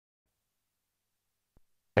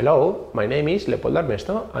Hello, my name is Leopoldo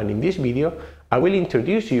Armesto, and in this video I will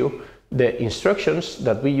introduce you the instructions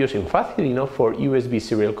that we use in Facilino for USB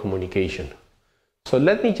serial communication. So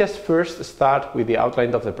let me just first start with the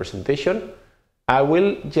outline of the presentation. I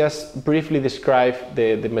will just briefly describe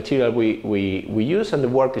the material we use and the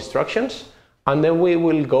work instructions, and then we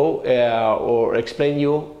will go or explain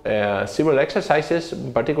you several exercises.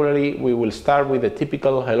 Particularly, we will start with the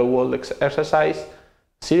typical Hello World exercise,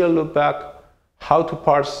 serial loopback, how to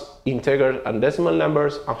parse integer and decimal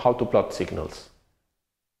numbers, and how to plot signals.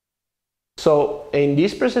 So in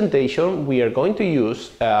this presentation we are going to use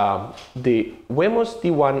the Wemos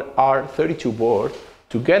D1R32 board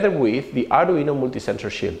together with the Arduino multi-sensor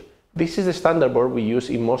shield. This is the standard board we use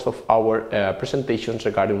in most of our presentations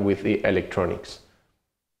regarding with the electronics.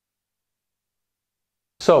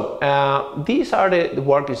 So these are the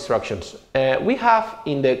work instructions. We have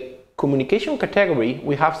in the communication category,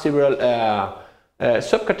 we have several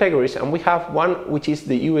subcategories, and we have one which is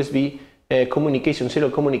the USB communication,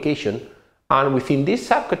 serial communication, and within this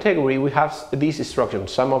subcategory we have these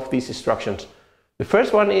instructions, some of these instructions. The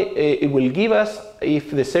first one, it will give us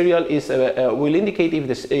if the serial is, will indicate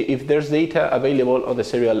if there's data available on the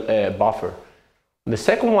serial buffer. The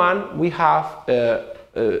second one, we have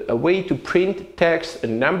a way to print text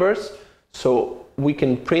and numbers, so we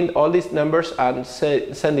can print all these numbers and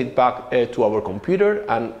send it back to our computer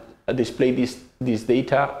and display this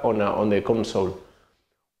data on the console.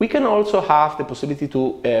 We can also have the possibility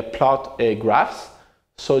to plot graphs,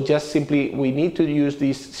 so just simply we need to use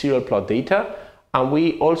this serial plot data, and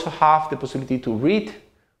we also have the possibility to read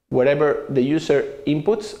whatever the user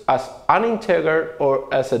inputs as an integer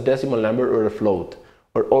or as a decimal number or a float,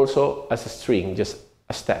 or also as a string, just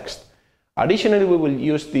as text. Additionally, we will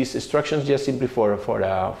use these instructions just simply for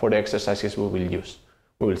the exercises we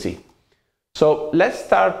will see. So let's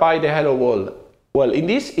start by the hello world. Well, in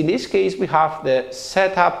this case we have the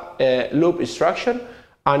setup loop instruction,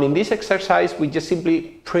 and in this exercise we just simply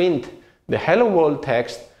print the hello world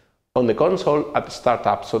text on the console at the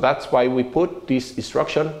startup. So that's why we put this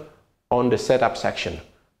instruction on the setup section,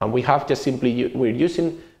 and we have just simply, we're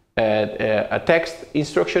using a text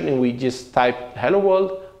instruction, and we just type hello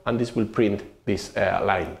world, and this will print this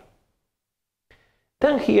line.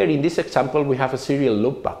 Then here in this example we have a serial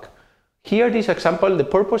loopback. Here, this example, the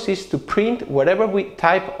purpose is to print whatever we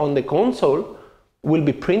type on the console will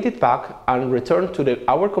be printed back and returned to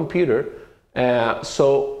our computer.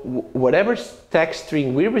 So whatever text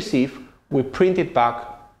string we receive, we print it back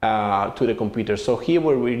to the computer. So here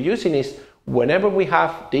what we're using is whenever we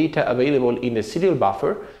have data available in the serial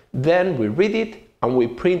buffer, then we read it and we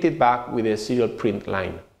print it back with a serial print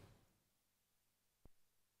line.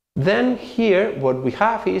 Then here what we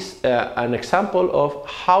have is an example of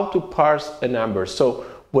how to parse a number. So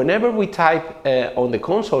whenever we type on the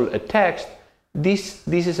console a text, this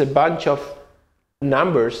is a bunch of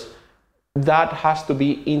numbers that has to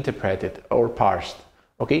be interpreted or parsed.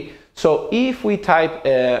 Okay, so if we type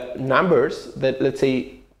numbers that, let's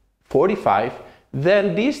say 45,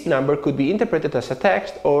 then this number could be interpreted as a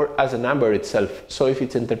text or as a number itself. So if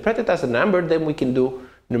it's interpreted as a number, then we can do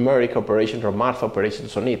numeric operations or math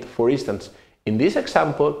operations on it. For instance, in this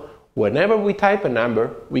example, whenever we type a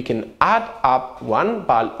number, we can add up one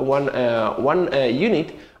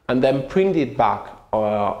unit and then print it back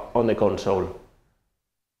on the console.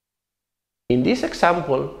 In this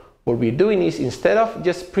example, what we're doing is, instead of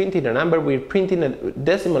just printing a number, we're printing a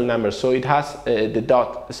decimal number, so it has the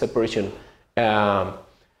dot separation.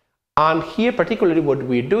 And here particularly what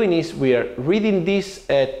we're doing is we are reading this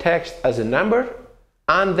text as a number,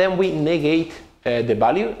 and then we negate the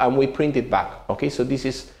value and we print it back. Okay, so this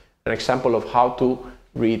is an example of how to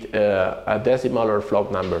read a decimal or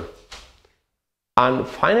float number. And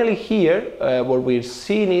finally here, what we're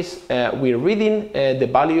seeing is we're reading the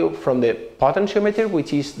value from the potentiometer,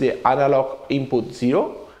 which is the analog input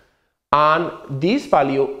 0, and this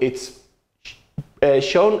value it's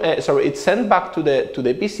it's sent back to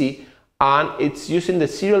the PC, and it's using the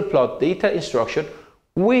serial plot data instruction,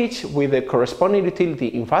 which with the corresponding utility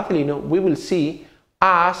in Facilino we will see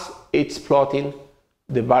as it's plotting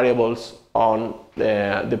the variables on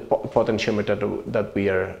the potentiometer that we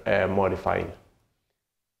are modifying.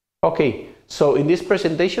 Okay, so in this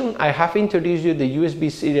presentation I have introduced you the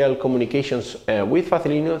USB serial communications with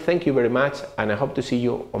Facilino. Thank you very much, and I hope to see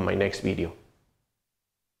you on my next video.